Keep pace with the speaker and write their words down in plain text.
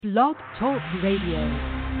Blog Talk Radio.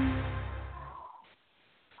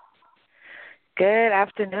 Good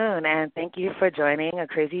afternoon, and thank you for joining A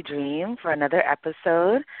Crazy Dream for another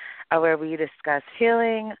episode where we discuss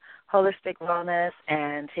healing, holistic wellness,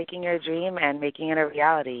 and taking your dream and making it a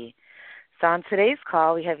reality. So on today's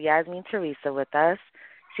call, we have Yasmin Teresa with us.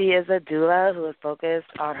 She is a doula who is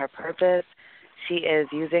focused on her purpose. She is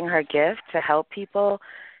using her gift to help people.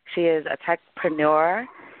 She is a techpreneur,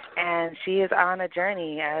 and she is on a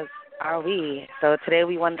journey, as are we. So today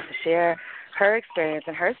we wanted to share her experience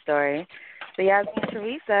and her story. So Yasmin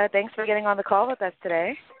Teresa, thanks for getting on the call with us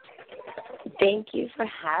today. Thank you for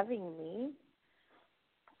having me.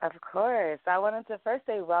 Of course. I wanted to first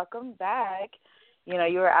say welcome back. You know,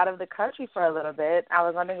 you were out of the country for a little bit. I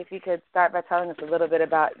was wondering if you could start by telling us a little bit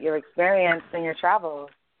about your experience and your travels.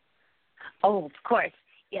 Oh, of course.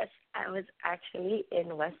 Yes, I was actually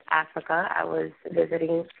in West Africa. I was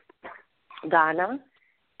visiting Ghana,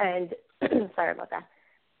 and sorry about that.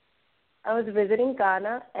 I was visiting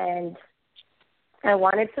Ghana, and I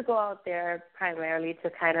wanted to go out there primarily to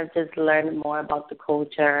kind of just learn more about the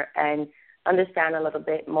culture and understand a little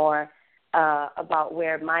bit more about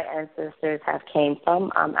where my ancestors have came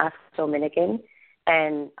from. I'm Afro-Dominican,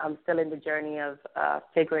 and I'm still in the journey of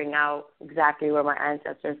figuring out exactly where my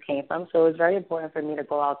ancestors came from. So it was very important for me to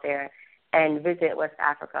go out there and visit West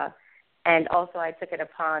Africa. And also I took it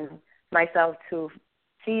upon myself to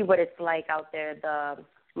see what it's like out there, the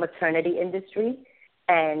maternity industry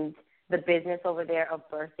and the business over there of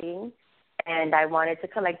birthing. And I wanted to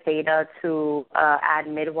collect data to add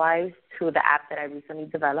midwives to the app that I recently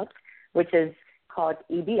developed, which is called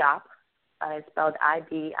EBOP. It's spelled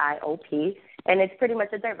IBIOP. And it's pretty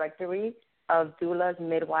much a directory of doulas,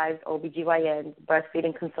 midwives, OBGYNs,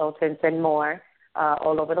 breastfeeding consultants, and more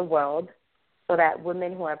all over the world, so that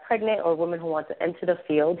women who are pregnant or women who want to enter the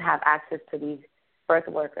field have access to these birth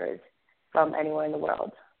workers from anywhere in the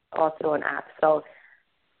world, all through an app. So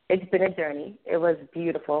it's been a journey. It was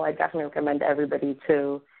beautiful. I definitely recommend everybody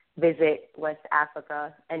to visit West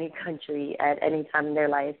Africa, any country, at any time in their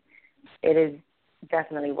life. It is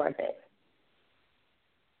definitely worth it.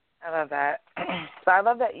 I love that. So I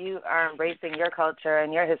love that you are embracing your culture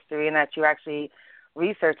and your history, and that you're actually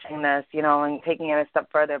researching this, you know, and taking it a step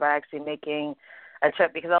further by actually making a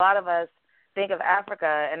trip. Because a lot of us think of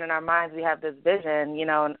Africa, and in our minds we have this vision, you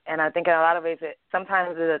know, and I think in a lot of ways it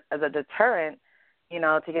sometimes is as a deterrent, you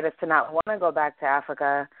know, to get us to not want to go back to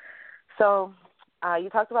Africa. So you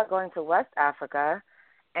talked about going to West Africa,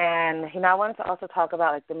 and, you know, I wanted to also talk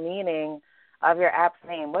about, like, the meaning of your app's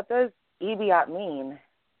name. What does EBOP mean?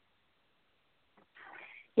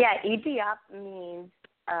 Yeah, EBOP means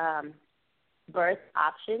birth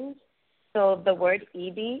options. So the word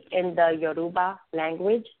EB in the Yoruba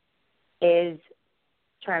language is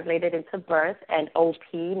translated into birth, and OP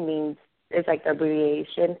means, it's like the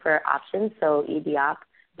abbreviation for options. So EBOP,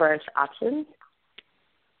 birth options.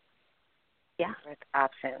 Yeah. Birth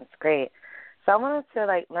options, great. So I wanted to,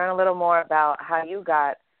 like, learn a little more about how you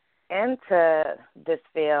got into this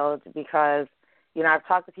field, because, you know, I've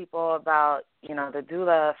talked to people about, you know, the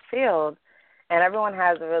doula field, and everyone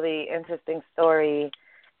has a really interesting story.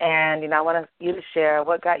 And, you know, I want you to share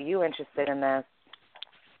what got you interested in this.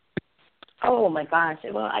 Oh, my gosh.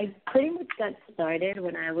 Well, I pretty much got started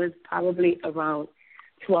when I was probably around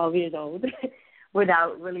 12 years old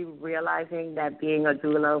without really realizing that being a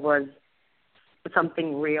doula was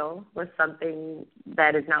something real, was something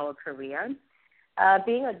that is now a career.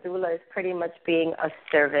 Being a doula is pretty much being a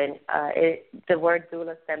servant. The word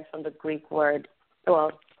doula stems from the Greek word.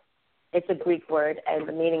 Well, it's a Greek word, and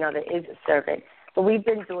the meaning of it is servant. But we've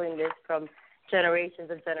been doing this from generations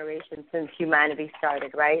and generations since humanity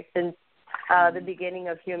started, right? Since the beginning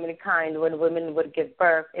of humankind, when women would give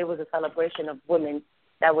birth, it was a celebration of women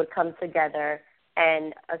that would come together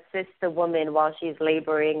and assist the woman while she's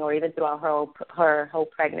laboring, or even throughout her whole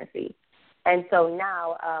pregnancy. And so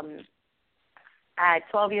now, at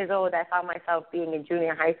 12 years old, I found myself being in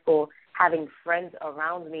junior high school, having friends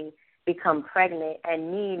around me become pregnant,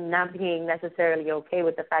 and me not being necessarily okay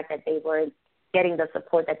with the fact that they weren't getting the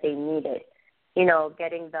support that they needed, you know,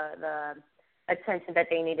 getting the attention that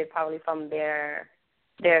they needed probably from their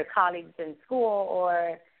colleagues in school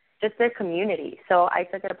or just their community. So I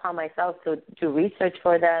took it upon myself to do research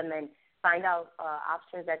for them and find out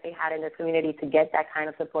options that they had in their community to get that kind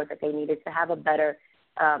of support that they needed to have a better,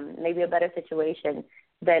 maybe a better situation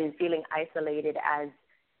than feeling isolated as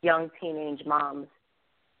young teenage moms.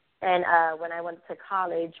 And when I went to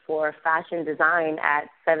college for fashion design at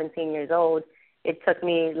 17 years old, it took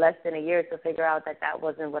me less than a year to figure out that that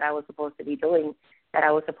wasn't what I was supposed to be doing, that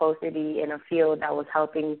I was supposed to be in a field that was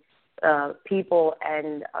helping people,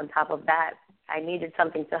 and on top of that, I needed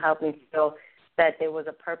something to help me feel that there was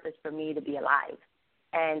a purpose for me to be alive.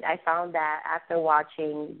 And I found that after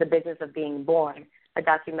watching The Business of Being Born, a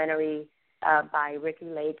documentary by Ricky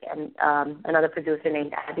Lake and another producer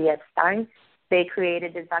named Abby Epstein, they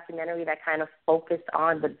created this documentary that kind of focused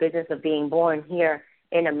on the business of being born here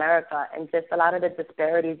in America and just a lot of the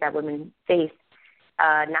disparities that women face,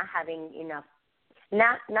 not having enough,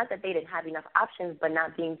 not that they didn't have enough options, but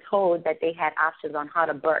not being told that they had options on how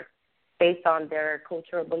to birth based on their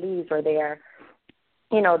cultural beliefs or their,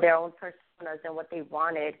 their own personas and what they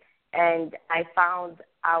wanted. And I found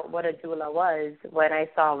out what a doula was when I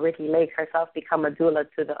saw Ricky Lake herself become a doula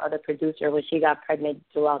to the other producer when she got pregnant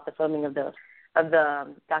throughout the filming of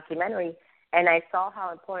the documentary. And I saw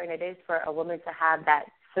how important it is for a woman to have that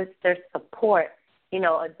sister support. A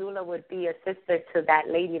doula would be a sister to that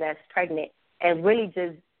lady that's pregnant and really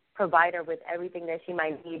just provide her with everything that she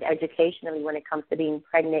might need educationally when it comes to being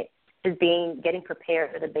pregnant, just getting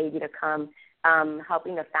prepared for the baby to come,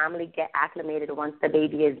 helping the family get acclimated once the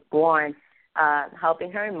baby is born,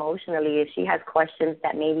 helping her emotionally if she has questions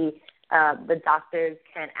that maybe the doctors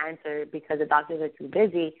can't answer because the doctors are too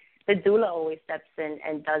busy. The doula always steps in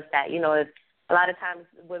and does that. If a lot of times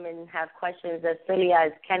women have questions as silly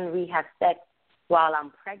as, can we have sex while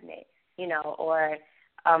I'm pregnant, or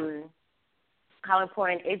how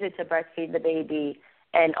important is it to breastfeed the baby,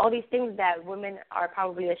 and all these things that women are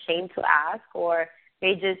probably ashamed to ask, or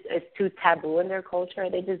it's too taboo in their culture.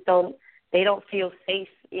 They don't feel safe,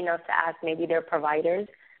 to ask maybe their providers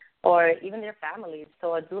or even their families.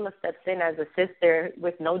 So a doula steps in as a sister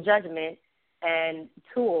with no judgment and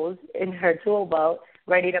tools in her tool belt,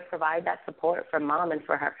 ready to provide that support for mom and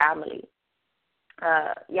for her family.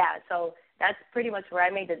 So that's pretty much where I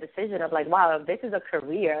made the decision of wow, this is a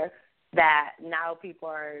career that now people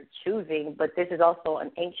are choosing, but this is also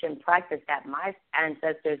an ancient practice that my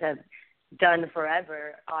ancestors have done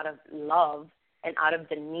forever out of love and out of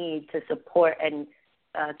the need to support and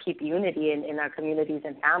keep unity in our communities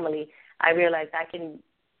and family. I realized I can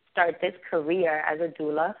start this career as a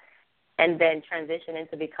doula and then transition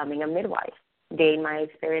into becoming a midwife, gain my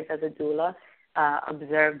experience as a doula,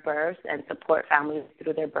 observe births and support families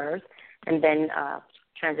through their births, and then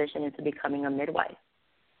transition into becoming a midwife.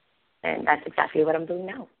 And that's exactly what I'm doing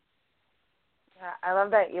now. Yeah, I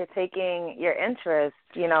love that you're taking your interest,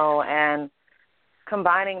 and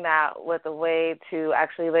combining that with a way to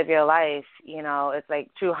actually live your life. It's like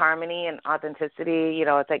true harmony and authenticity.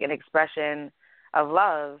 It's like an expression of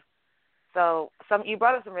love. So you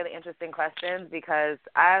brought up some really interesting questions because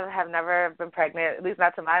I have never been pregnant, at least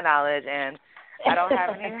not to my knowledge, and I don't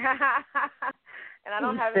have any and I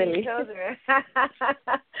don't have any children.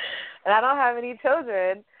 And I don't have any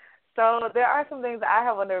children. So there are some things that I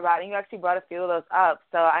have wondered about, and you actually brought a few of those up.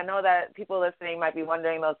 So I know that people listening might be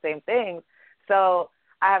wondering those same things. So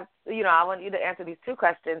I want you to answer these two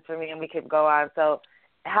questions for me, and we can go on. So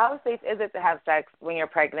how safe is it to have sex when you're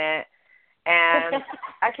pregnant? And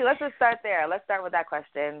actually, let's just start there. Let's start with that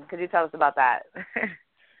question. Could you tell us about that?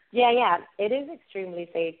 Yeah. It is extremely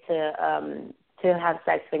safe to have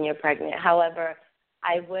sex when you're pregnant. However,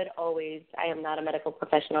 I am not a medical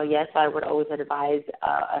professional yet, so I would always advise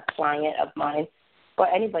a client of mine or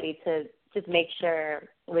anybody to just make sure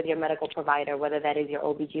with your medical provider, whether that is your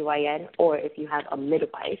OBGYN or if you have a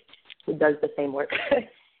midwife who does the same work,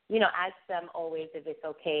 ask them always if it's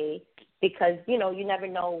okay because, you never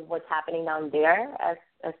know what's happening down there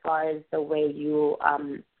as far as the way you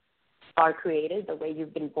are created, the way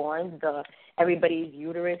you've been born. Everybody's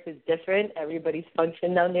uterus is different. Everybody's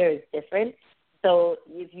function down there is different. So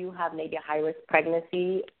if you have maybe a high-risk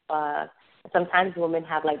pregnancy, sometimes women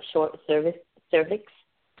have short cervix, CERVIX,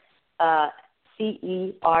 a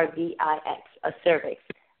cervix,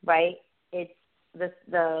 right? It's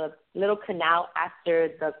the little canal after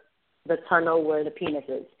the tunnel where the penis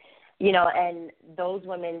is, and those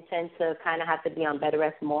women tend to kind of have to be on bed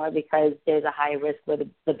rest more because there's a high risk where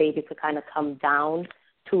the baby could kind of come down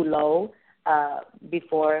too low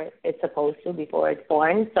before it's supposed to, before it's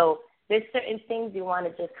born. So there's certain things you want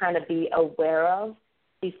to just kind of be aware of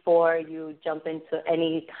before you jump into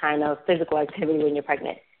any kind of physical activity when you're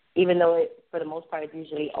pregnant, even though for the most part, it's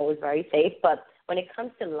usually always very safe. But when it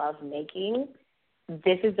comes to love making,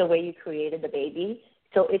 this is the way you created the baby.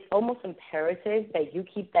 So it's almost imperative that you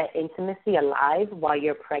keep that intimacy alive while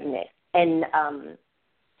you're pregnant. And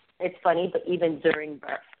it's funny, but even during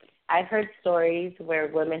birth, I've heard stories where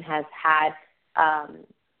women have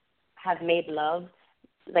made love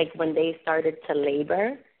when they started to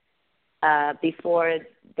labor, before in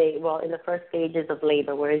the first stages of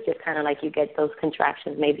labor, where it's just kind of you get those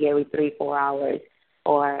contractions maybe every 3-4 hours,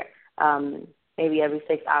 or maybe every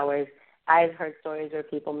 6 hours. I've heard stories where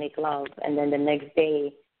people make love, and then the next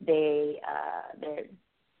day they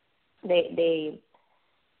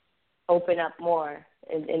open up more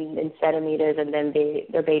in centimeters, and then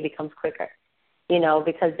their baby comes quicker.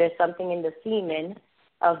 Because there's something in the semen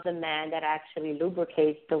of the man that actually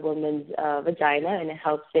lubricates the woman's vagina, and it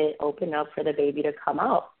helps it open up for the baby to come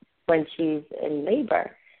out when she's in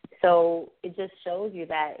labor. So it just shows you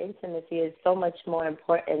that intimacy is so much more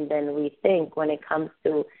important than we think when it comes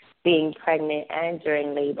to being pregnant and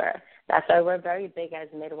during labor. That's why we're very big as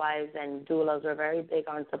midwives and doulas. We're very big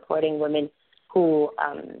on supporting women who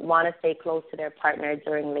want to stay close to their partner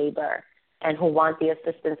during labor and who want the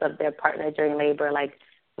assistance of their partner during labor, like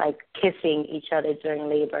kissing each other during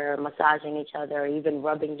labor, massaging each other, or even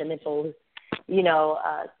rubbing the nipples,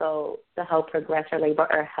 so to help progress her labor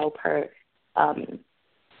or help her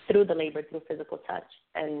through the labor through physical touch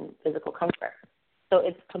and physical comfort. So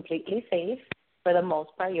it's completely safe for the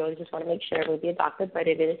most part. You always just want to make sure it will be a doctor, but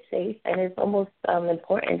it is safe, and it's almost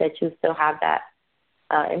important that you still have that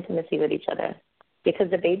intimacy with each other, because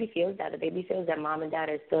the baby feels that. The baby feels that mom and dad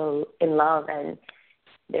are still in love and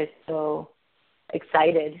they're still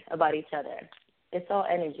excited about each other. It's all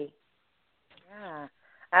energy. Yeah.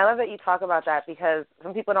 I love that you talk about that, because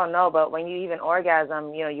some people don't know, but when you even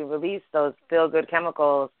orgasm, you release those feel-good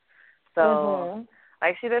chemicals. So,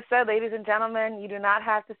 like she just said, ladies and gentlemen, you do not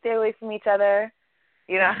have to stay away from each other.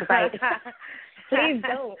 Right. Please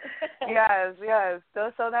don't. Yes.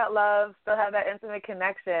 Still show that love, still have that intimate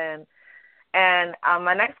connection. And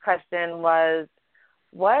my next question was,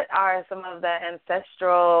 what are some of the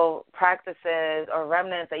ancestral practices or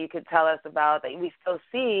remnants that you could tell us about that we still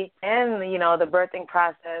see in, the birthing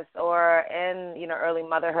process or in, early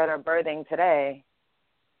motherhood or birthing today?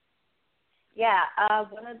 Yeah,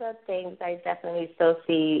 one of the things I definitely still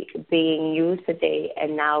see being used today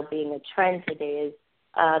and now being a trend today is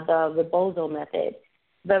the rebozo method.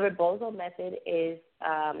 The rebozo method is,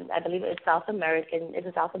 I believe it's South American. It's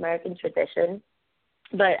a South American tradition.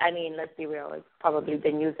 But, let's be real, it's probably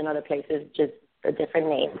been used in other places, just a different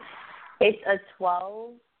name. It's a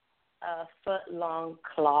 12-foot-long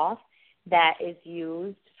cloth that is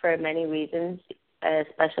used for many reasons,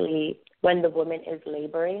 especially when the woman is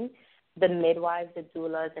laboring. The midwives, the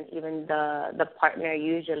doulas, and even the partner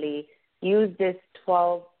usually use this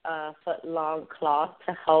 12-foot-long cloth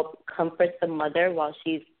to help comfort the mother while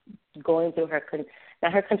she's going through her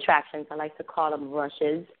contractions. I like to call them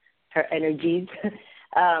rushes, her energies.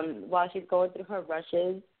 While she's going through her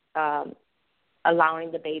rushes,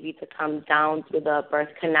 allowing the baby to come down through the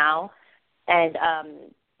birth canal. And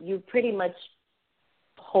you pretty much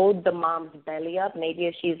hold the mom's belly up, maybe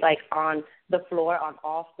if she's like on the floor on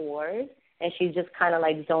all fours, and she's just kind of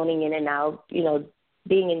like zoning in and out,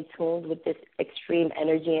 being in tune with this extreme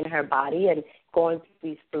energy in her body and going through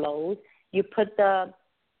these flows. You put the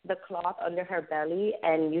cloth under her belly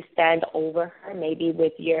and you stand over her, maybe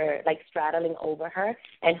with your, straddling over her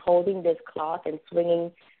and holding this cloth and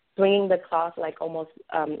swinging the cloth almost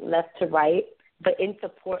left to right, but in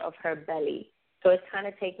support of her belly. So it's kind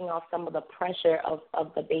of taking off some of the pressure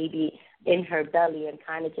of the baby in her belly and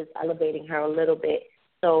kind of just elevating her a little bit.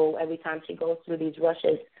 So every time she goes through these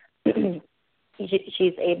rushes,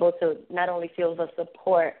 she's able to not only feel the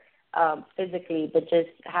support physically, but just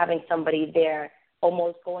having somebody there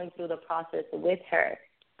almost going through the process with her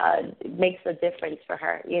makes a difference for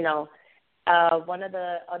her, One of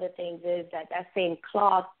the other things is that same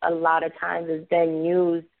cloth a lot of times is then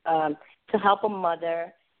used to help a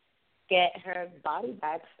mother get her body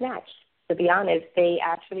back snatched. To be honest, they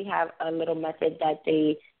actually have a little method that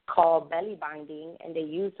they call belly binding, and they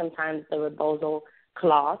use sometimes the rebozo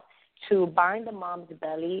cloth to bind the mom's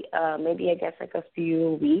belly, maybe a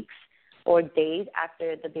few weeks or days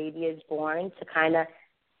after the baby is born, to kind of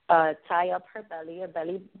tie up her belly or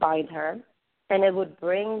belly bind her. And it would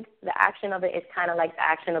bring, the action of it is kind of like the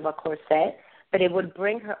action of a corset, but it would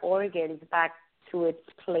bring her organs back to its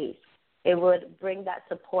place. It would bring that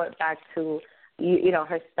support back to,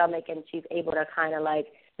 her stomach, and she's able to kind of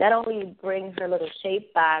not only bring her little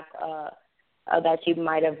shape back that she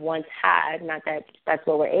might have once had, not that that's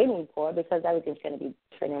what we're aiming for, because everything's going to be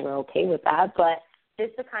different and we're okay with that, but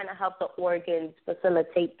just to kind of help the organs,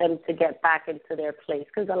 facilitate them to get back into their place,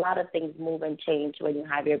 because a lot of things move and change when you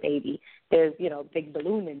have your baby. There's, big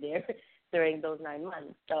balloon in there during those 9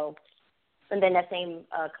 months. So, and then that same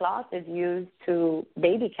cloth is used to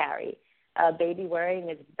baby carry. Baby wearing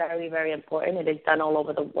is very, very important. It is done all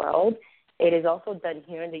over the world. It is also done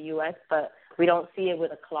here in the U.S., but we don't see it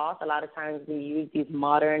with a cloth. A lot of times we use these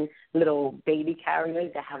modern little baby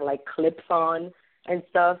carriers that have clips on and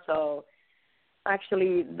stuff. So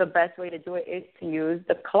actually the best way to do it is to use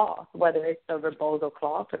the cloth, whether it's the rebozo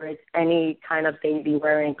cloth or it's any kind of baby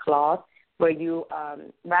wearing cloth, where you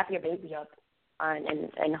wrap your baby up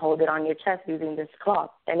and hold it on your chest using this cloth,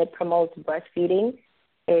 and it promotes breastfeeding.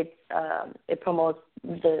 It promotes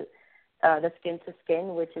the skin to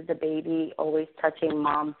skin, which is the baby always touching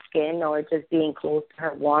mom's skin or just being close to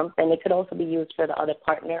her warmth, and it could also be used for the other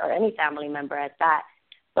partner or any family member at that.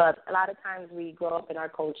 But a lot of times we grow up in our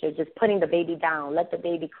culture just putting the baby down, let the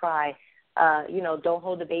baby cry, don't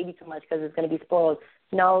hold the baby too much because it's going to be spoiled.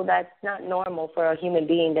 No, that's not normal for a human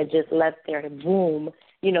being that just left their womb,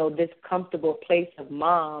 this comfortable place of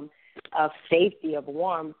mom, of safety, of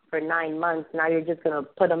warmth for 9 months. Now you're just going to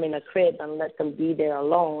put them in a crib and let them be there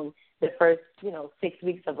alone the first, 6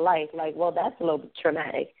 weeks of life. Like, well, that's a little bit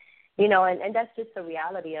traumatic, and that's just the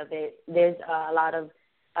reality of it. There's a lot of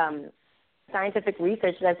scientific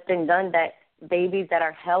research that's been done that babies that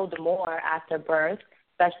are held more after birth,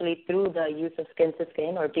 especially through the use of skin to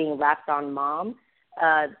skin or being wrapped on mom,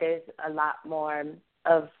 there's a lot more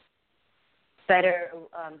of better,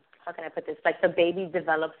 how can I put this, like the baby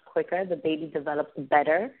develops quicker, the baby develops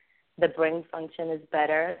better, the brain function is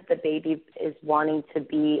better, the baby is wanting to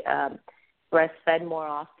be breastfed more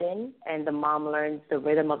often, and the mom learns the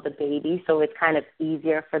rhythm of the baby, so it's kind of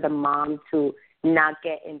easier for the mom to not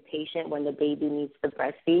get impatient when the baby needs to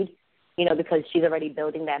breastfeed, because she's already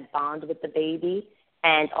building that bond with the baby.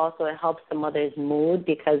 And also it helps the mother's mood,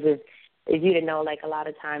 because if you didn't know, like a lot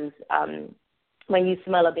of times when you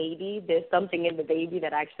smell a baby, there's something in the baby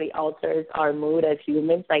that actually alters our mood as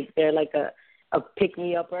humans. Like they're like a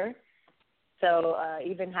pick-me-upper. So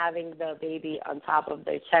even having the baby on top of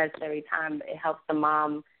their chest every time, it helps the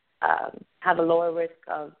mom have a lower risk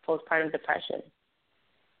of postpartum depression.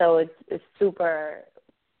 So it's super,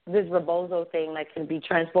 this rebozo thing can be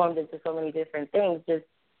transformed into so many different things, just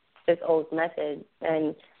this old method.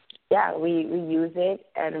 And, yeah, we use it,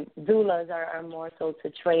 and doulas are more so to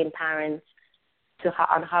train parents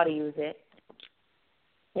on how to use it.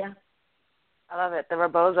 Yeah. I love it, the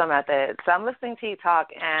rebozo method. So I'm listening to you talk,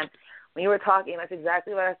 and when you were talking, that's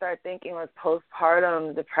exactly what I started thinking was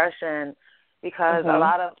postpartum depression, because a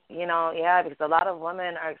lot of, because a lot of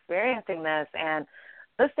women are experiencing this. And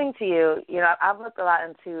listening to you, I've looked a lot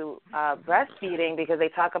into breastfeeding, because they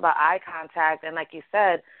talk about eye contact and, like you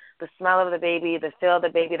said, the smell of the baby, the feel of the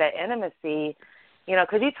baby, that intimacy.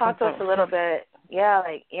 Could you talk to us a little bit? Yeah,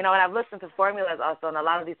 and I've listened to formulas also, and a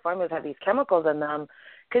lot of these formulas have these chemicals in them.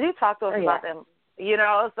 Could you talk to us about them?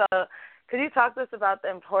 So could you talk to us about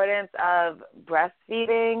the importance of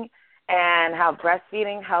breastfeeding and how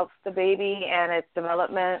breastfeeding helps the baby and its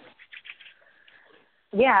development?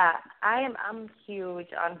 Yeah, I'm huge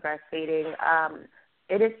on breastfeeding.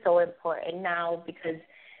 It is so important now, because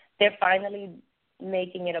they're finally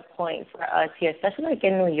making it a point for us here, especially like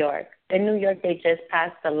in New York. In New York, they just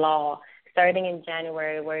passed a law starting in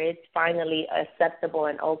January where it's finally acceptable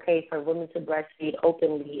and okay for women to breastfeed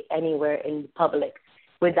openly anywhere in public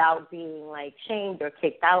without being shamed or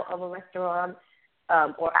kicked out of a restaurant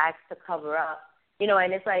or asked to cover up.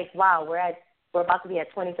 And it's like, wow, we're about to be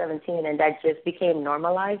at 2017, and that just became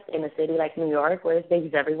normalized in a city like New York, where there's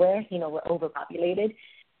babies everywhere. We're overpopulated.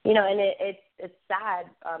 And it's sad.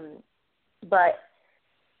 But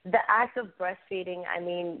the act of breastfeeding,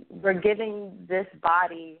 we're giving this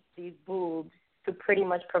body, these boobs, to pretty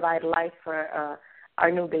much provide life for our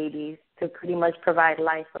new babies, to pretty much provide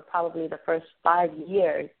life for probably the first 5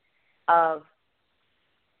 years of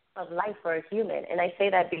life for a human. And I say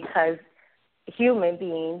that because human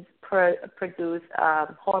beings produce a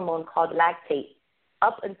hormone called lactate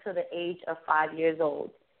up until the age of 5 years old,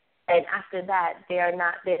 and after that they're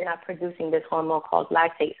not producing this hormone called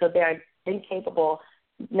lactate, so they're incapable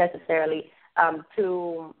necessarily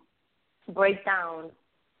to break down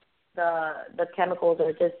the chemicals,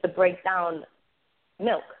 or just to break down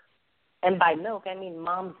milk. And by milk, I mean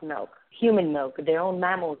mom's milk, human milk, their own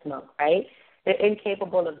mammal's milk, right? They're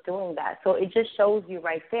incapable of doing that. So it just shows you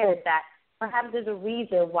right there that perhaps there's a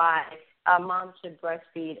reason why moms should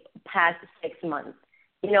breastfeed past 6 months.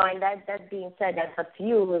 And that being said, that's up to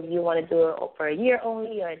you if you want to do it for a year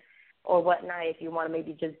only or whatnot, if you want to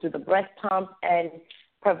maybe just do the breast pump and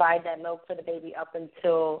provide that milk for the baby up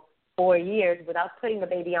until 4 years without putting the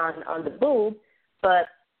baby on the boob. But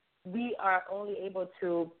we are only able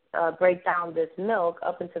to break down this milk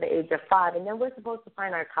up until the age of 5, and then we're supposed to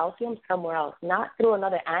find our calcium somewhere else, not through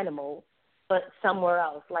another animal, but somewhere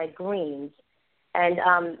else, like greens. And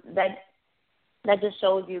that just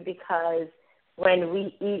shows you, because when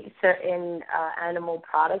we eat certain animal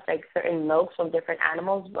products, like certain milks from different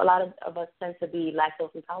animals, a lot of us tend to be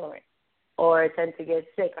lactose intolerant or tend to get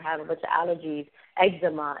sick or have a bunch of allergies,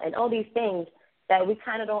 eczema, and all these things that we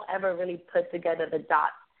kind of don't ever really put together the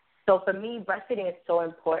dots. So for me, breastfeeding is so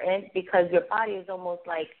important because your body is almost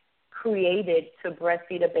like created to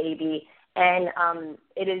breastfeed a baby, and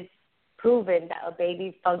it is proven that a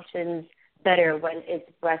baby functions better when it's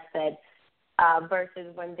breastfed versus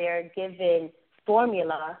when they're given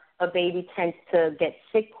formula. A baby tends to get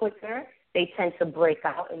sick quicker. They tend to break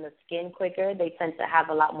out in the skin quicker. They tend to have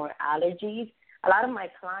a lot more allergies. A lot of my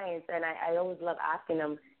clients, and I always love asking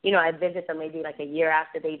them, you know, I visit them maybe like a year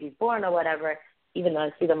after baby's born or whatever, even though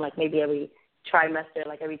I see them like maybe every trimester,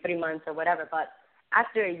 like every 3 months or whatever. But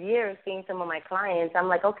after a year of seeing some of my clients, I'm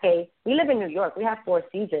like, okay, we live in New York. We have 4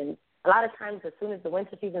 seasons. A lot of times as soon as the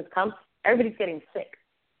winter seasons come, everybody's getting sick.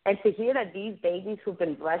 And to hear that these babies who've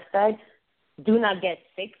been breastfed do not get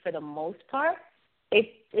sick for the most part, it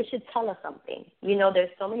should tell us something. You know, there's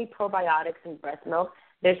so many probiotics in breast milk.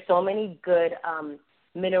 There's so many good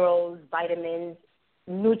minerals, vitamins,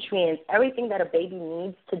 nutrients, everything that a baby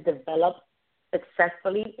needs to develop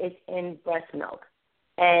successfully is in breast milk.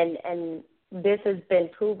 And this has been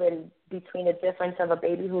proven between the difference of a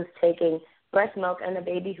baby who's taking breast milk and a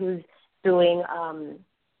baby who's doing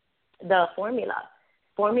the formula.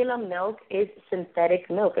 Formula milk is synthetic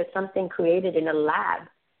milk. It's something created in a lab.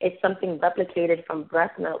 It's something replicated from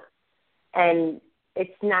breast milk, and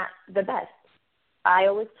it's not the best. I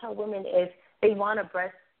always tell women if they want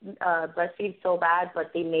to breastfeed so bad, but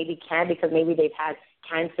they maybe can't because maybe they've had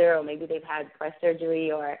cancer or maybe they've had breast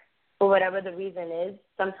surgery or for whatever the reason is.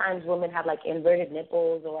 Sometimes women have like inverted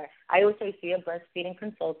nipples, or I always say see a breastfeeding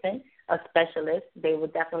consultant, a specialist. They will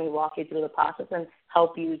definitely walk you through the process and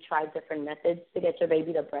help you try different methods to get your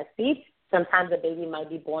baby to breastfeed. Sometimes a baby might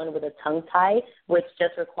be born with a tongue tie, which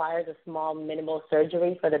just requires a small minimal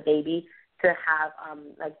surgery for the baby to have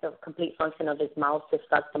like the complete function of his mouth to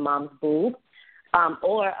suck the mom's boob.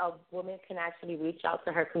 Or a woman can actually reach out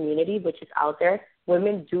to her community, which is out there.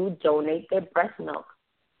 Women do donate their breast milk.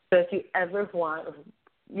 So if you ever want,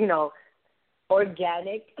 you know,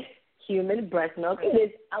 organic human breast milk, it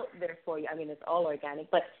is out there for you. I mean, it's all organic,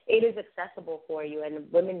 but it is accessible for you, and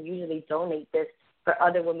women usually donate this for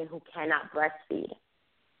other women who cannot breastfeed.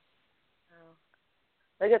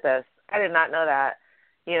 Look at this. I did not know that.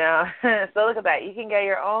 You know, so look at that. You can get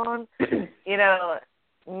your own, you know,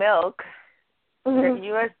 milk,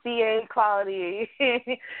 USDA quality,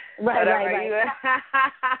 Right.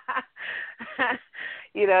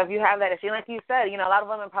 You know, if you have that issue, like you said, you know, a lot of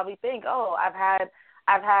women probably think, oh, I've had,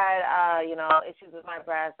 you know, issues with my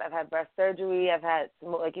breast. I've had breast surgery. I've had,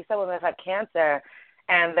 like you said, women have had cancer,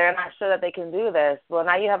 and they're not sure that they can do this. Well,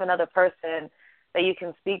 now you have another person that you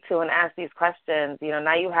can speak to and ask these questions. You know,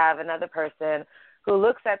 now you have another person who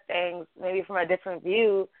looks at things maybe from a different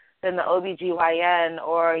view than the OBGYN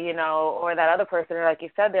or, you know, or that other person, or like you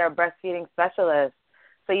said, they're a breastfeeding specialist.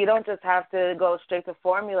 So you don't just have to go straight to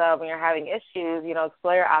formula when you're having issues, you know,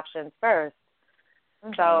 explore your options first.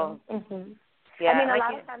 So, yeah. I mean, a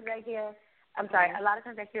lot of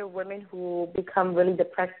times I hear women who become really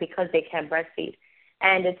depressed because they can't breastfeed.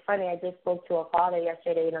 And it's funny, I just spoke to a father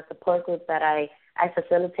yesterday in a support group that I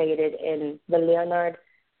facilitated in the Leonard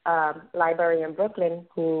Library in Brooklyn,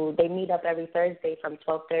 who they meet up every Thursday from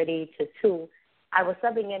 12:30 to 2. I was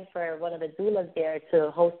subbing in for one of the doulas there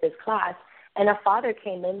to host this class, and a father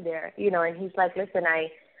came in there, you know, and he's like, listen,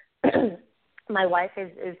 my wife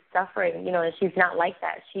is suffering, you know, and she's not like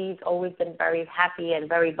that. She's always been very happy and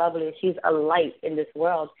very bubbly. She's a light in this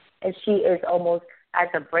world, and she is almost at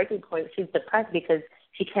the breaking point. She's depressed because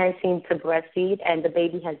she can't seem to breastfeed, and the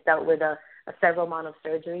baby has dealt with a several amount of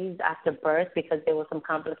surgeries after birth because there were some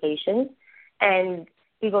complications. And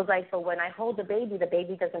he goes like, so when I hold the baby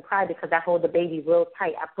doesn't cry because I hold the baby real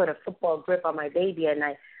tight. I put a football grip on my baby, and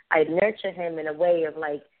I nurture him in a way of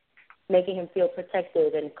like making him feel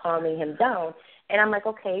protected and calming him down. And I'm like,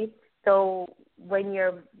 okay, so when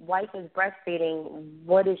your wife is breastfeeding,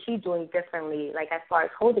 what is she doing differently, like as far as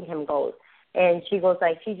holding him goes? And she goes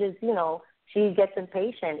like, she just, you know, she gets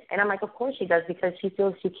impatient. And I'm like, of course she does, because she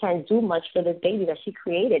feels she can't do much for this baby that she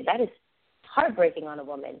created. That is heartbreaking on a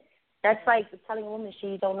woman. That's like telling a woman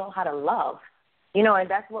she don't know how to love, you know, and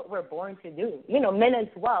that's what we're born to do. You know, men as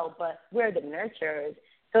well, but we're the nurturers.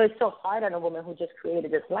 So it's so hard on a woman who just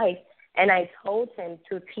created this life. And I told him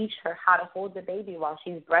to teach her how to hold the baby while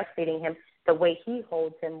she's breastfeeding him the way he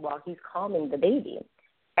holds him while he's calming the baby.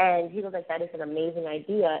 And he was like, that is an amazing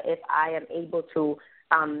idea if I am able to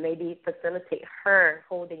maybe facilitate her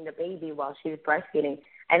holding the baby while she's breastfeeding.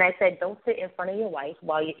 And I said, don't sit in front of your wife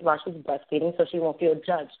while she's breastfeeding so she won't feel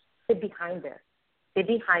judged. Sit behind her. Sit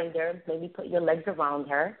behind her, maybe put your legs around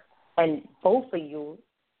her, and both of you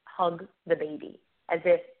hug the baby, as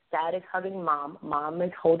if dad is hugging mom, mom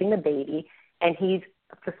is holding the baby, and he's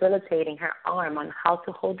facilitating her arm on how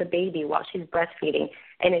to hold the baby while she's breastfeeding.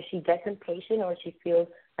 And if she gets impatient or she feels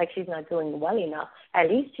like she's not doing well enough, at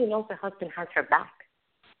least she knows her husband has her back.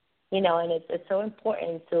 And it's so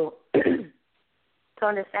important to to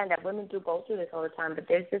understand that women do go through this all the time, but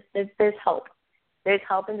there's hope. There's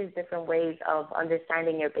help in these different ways of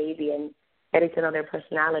understanding your baby and getting to know their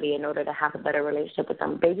personality in order to have a better relationship with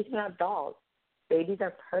them. Babies are not dolls. Babies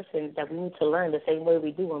are persons that we need to learn the same way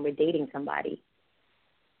we do when we're dating somebody.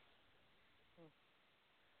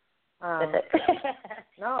 That's it.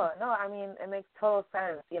 No, I mean, it makes total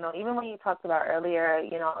sense. Even when you talked about earlier,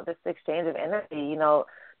 this exchange of energy,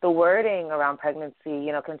 the wording around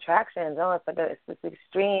pregnancy, contractions, it's this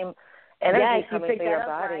extreme energy coming through your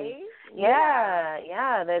body. Right?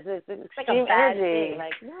 Yeah, there's this extreme energy. Thing.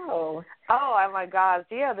 Like, no. Oh my gosh,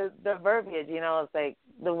 yeah, the verbiage, it's like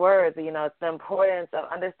the words, it's the importance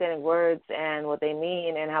of understanding words and what they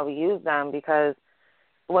mean and how we use them, because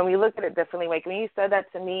when we look at it differently, like when you said that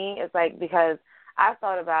to me, it's like because I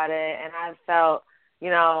thought about it and I felt,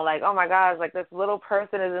 like, oh my gosh, like this little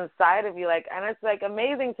person is inside of you, like, and it's like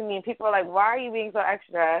amazing to me. And people are like, why are you being so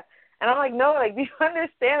extra? And I'm like, no, like, do you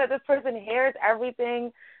understand that this person hears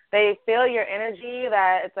everything? They feel your energy,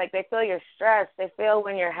 that it's like they feel your stress. They feel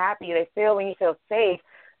when you're happy. They feel when you feel safe.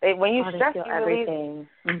 When you stress, you release everything.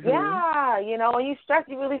 Mm-hmm. Yeah, when you stress,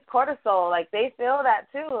 you release cortisol. Like, they feel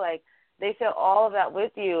that too. Like, they feel all of that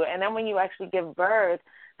with you. And then when you actually give birth,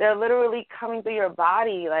 they're literally coming through your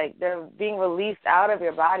body. Like, they're being released out of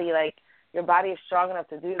your body. Like, your body is strong enough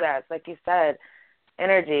to do that. It's like you said,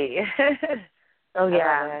 energy. Oh,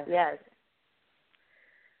 yeah, yes.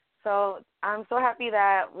 So I'm so happy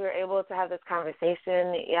that we were able to have this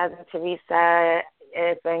conversation. Yasmin, Teresa,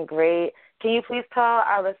 it's been great. Can you please tell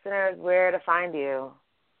our listeners where to find you?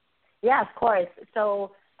 Yeah, of course.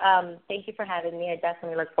 So thank you for having me. I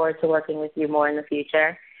definitely look forward to working with you more in the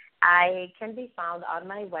future. I can be found on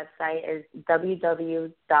my website is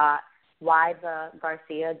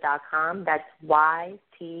www.ythegarcia.com. That's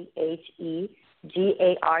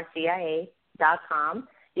YTHEGARCIA.com.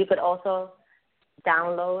 You could also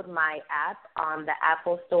download my app on the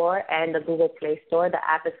Apple Store and the Google Play Store. The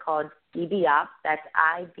app is called EBIOP. That's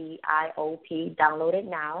IBIOP. Download it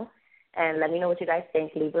now and let me know what you guys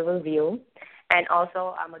think. Leave a review. And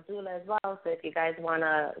also, I'm a doula as well, so if you guys want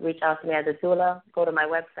to reach out to me as a doula, go to my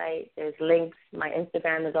website. There's links. My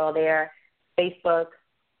Instagram is all there, Facebook,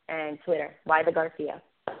 and Twitter, Y the Garcia.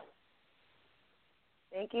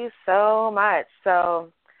 Thank you so much.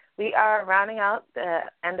 So we are rounding out the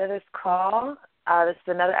end of this call. This is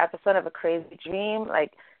another episode of A Crazy Dream.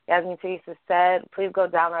 Like Yasmin Teresa said, please go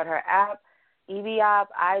download her app, EBIOP,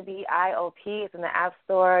 IBIOP. It's in the App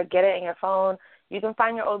Store. Get it in your phone. You can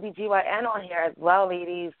find your OBGYN on here as well,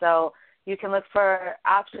 ladies. So you can look for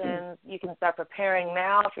options. You can start preparing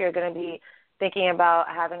now if you're going to be thinking about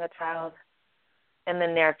having a child in the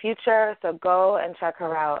near future. So go and check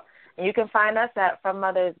her out. And you can find us at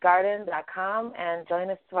FromMothersGarden.com and join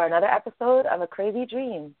us for another episode of A Crazy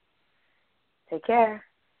Dream. Take care.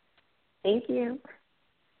 Thank you.